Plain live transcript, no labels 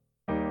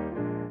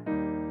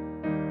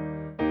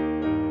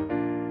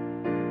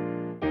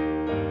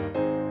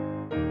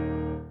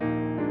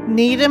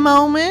Need a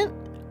moment?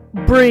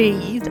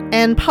 Breathe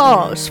and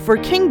pause for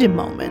Kingdom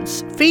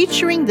Moments,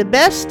 featuring the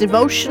best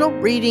devotional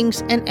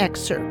readings and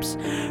excerpts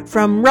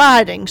from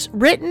writings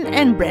written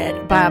and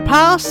read by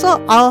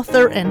apostle,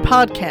 author, and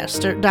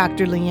podcaster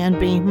Dr. Leanne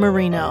B.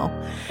 Marino.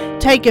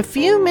 Take a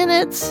few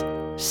minutes,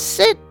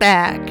 sit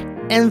back,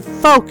 and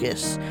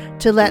focus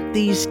to let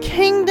these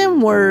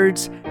kingdom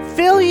words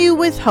fill you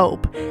with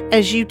hope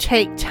as you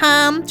take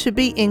time to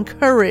be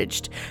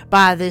encouraged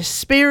by this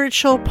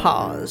spiritual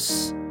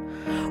pause.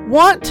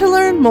 Want to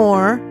learn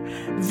more?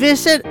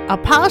 Visit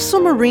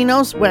Apostle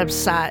Marino's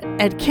website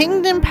at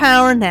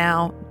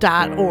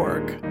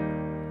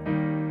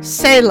kingdompowernow.org.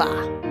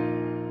 Selah.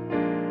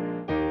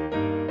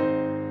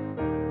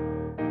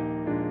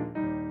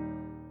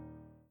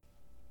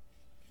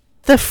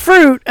 The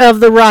fruit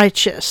of the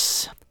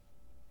righteous.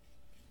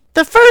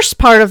 The first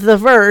part of the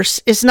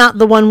verse is not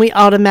the one we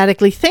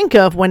automatically think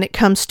of when it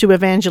comes to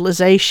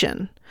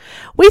evangelization.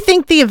 We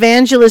think the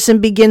evangelism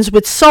begins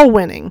with soul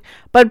winning,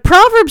 but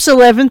Proverbs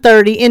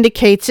 11:30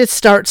 indicates it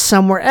starts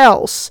somewhere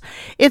else.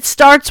 It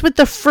starts with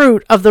the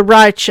fruit of the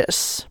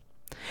righteous.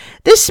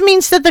 This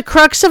means that the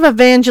crux of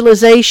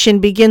evangelization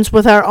begins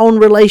with our own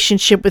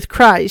relationship with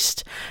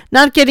Christ,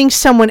 not getting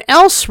someone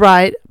else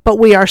right, but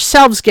we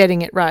ourselves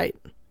getting it right.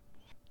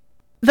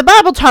 The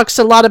Bible talks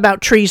a lot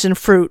about trees and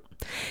fruit.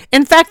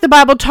 In fact, the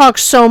Bible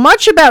talks so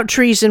much about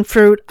trees and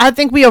fruit, I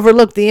think we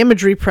overlook the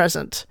imagery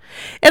present.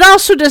 It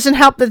also doesn't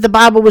help that the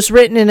Bible was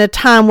written in a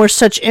time where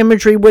such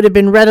imagery would have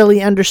been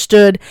readily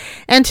understood,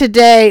 and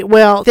today,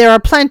 well, there are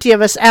plenty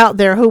of us out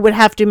there who would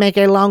have to make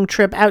a long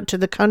trip out to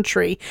the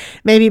country,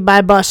 maybe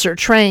by bus or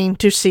train,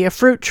 to see a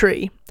fruit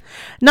tree.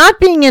 Not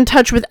being in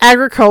touch with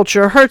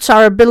agriculture hurts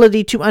our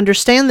ability to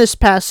understand this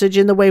passage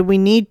in the way we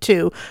need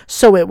to,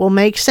 so it will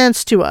make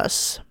sense to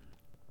us.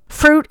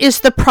 Fruit is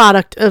the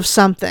product of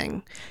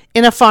something.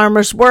 In a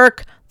farmer's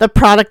work, the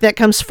product that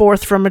comes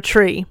forth from a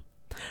tree.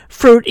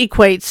 Fruit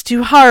equates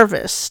to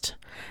harvest.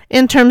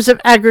 In terms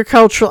of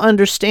agricultural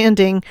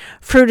understanding,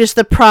 fruit is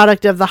the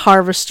product of the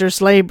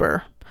harvester's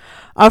labor.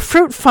 A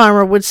fruit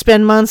farmer would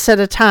spend months at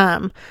a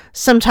time,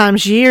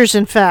 sometimes years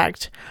in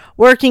fact,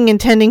 working and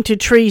tending to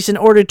trees in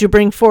order to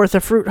bring forth a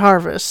fruit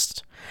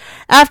harvest.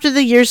 After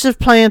the years of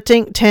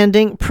planting,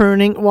 tending,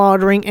 pruning,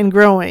 watering, and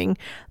growing,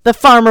 the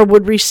farmer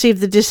would receive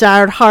the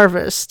desired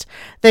harvest.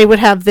 They would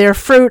have their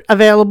fruit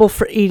available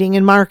for eating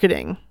and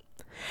marketing.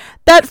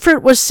 That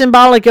fruit was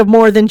symbolic of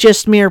more than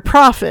just mere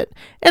profit.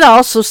 It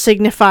also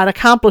signified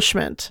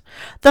accomplishment.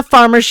 The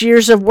farmer's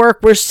years of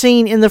work were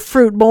seen in the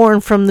fruit born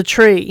from the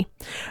tree.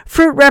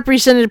 Fruit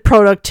represented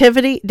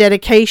productivity,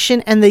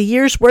 dedication, and the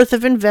year's worth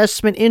of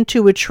investment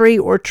into a tree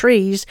or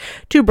trees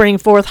to bring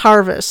forth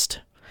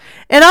harvest.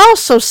 It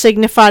also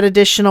signified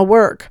additional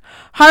work.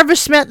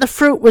 Harvest meant the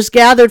fruit was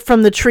gathered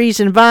from the trees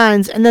and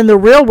vines, and then the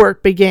real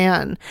work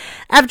began.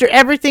 After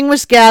everything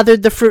was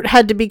gathered, the fruit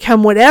had to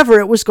become whatever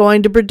it was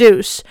going to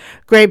produce.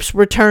 Grapes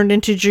were turned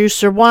into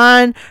juice or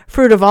wine,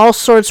 fruit of all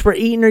sorts were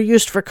eaten or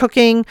used for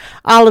cooking,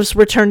 olives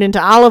were turned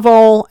into olive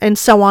oil, and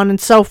so on and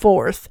so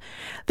forth.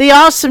 The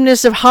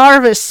awesomeness of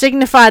harvest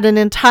signified an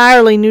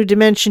entirely new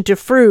dimension to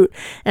fruit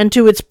and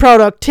to its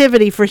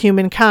productivity for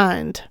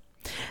humankind.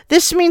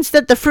 This means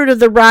that the fruit of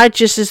the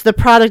righteous is the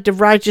product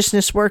of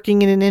righteousness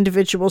working in an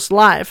individual's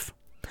life.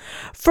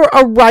 For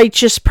a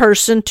righteous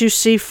person to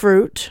see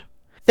fruit,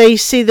 they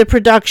see the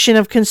production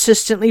of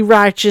consistently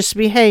righteous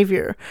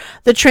behavior,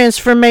 the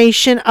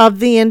transformation of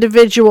the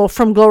individual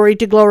from glory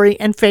to glory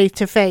and faith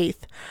to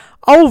faith,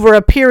 over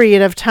a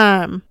period of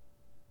time.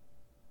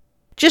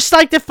 Just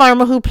like the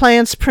farmer who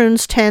plants,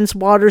 prunes, tends,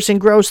 waters,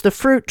 and grows the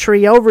fruit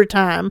tree over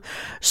time,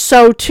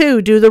 so too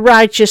do the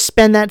righteous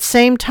spend that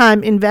same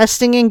time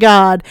investing in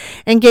God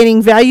and gaining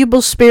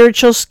valuable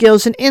spiritual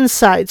skills and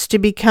insights to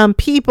become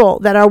people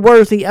that are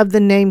worthy of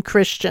the name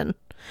Christian.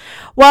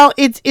 While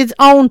it's its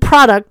own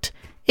product,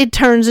 it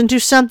turns into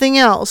something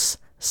else,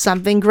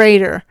 something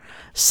greater,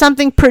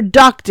 something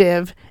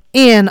productive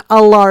in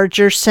a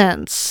larger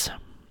sense.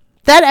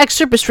 That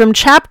excerpt is from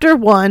chapter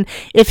 1,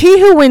 If He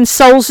Who Wins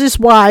Souls is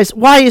Wise,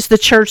 Why is the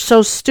Church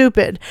So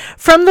Stupid?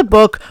 From the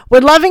book,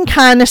 With Loving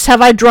Kindness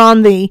Have I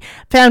Drawn Thee,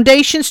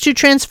 Foundations to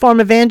Transform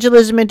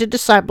Evangelism into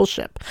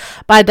Discipleship,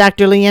 by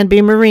Dr. Leanne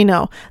B.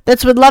 Marino.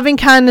 That's With Loving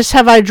Kindness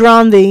Have I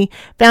Drawn Thee,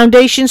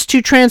 Foundations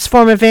to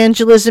Transform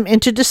Evangelism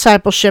into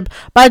Discipleship,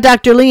 by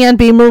Dr. Leanne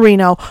B.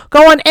 Marino.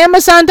 Go on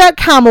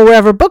Amazon.com or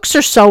wherever books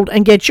are sold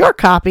and get your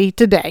copy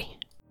today.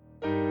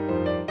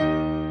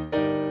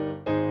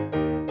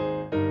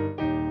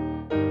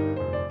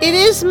 It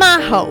is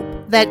my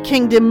hope that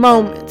Kingdom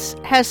Moments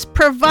has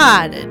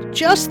provided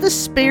just the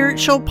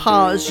spiritual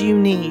pause you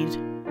need.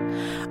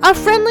 A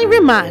friendly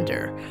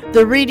reminder,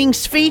 the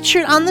readings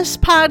featured on this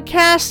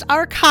podcast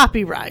are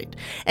copyright,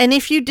 and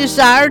if you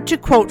desire to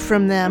quote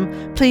from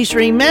them, please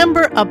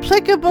remember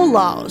applicable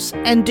laws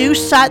and do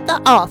cite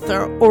the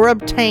author or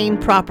obtain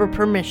proper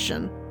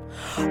permission.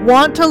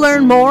 Want to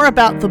learn more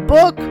about the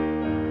book,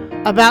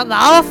 about the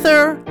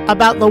author,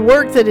 about the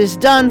work that is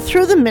done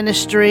through the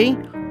ministry,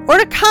 or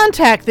to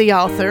contact the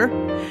author,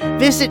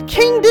 Visit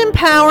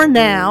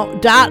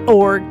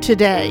kingdompowernow.org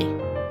today.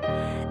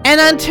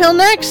 And until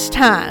next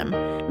time,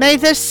 may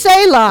the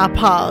Selah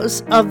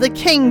pause of the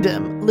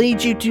kingdom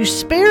lead you to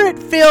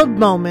spirit-filled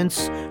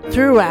moments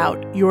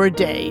throughout your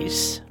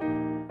days.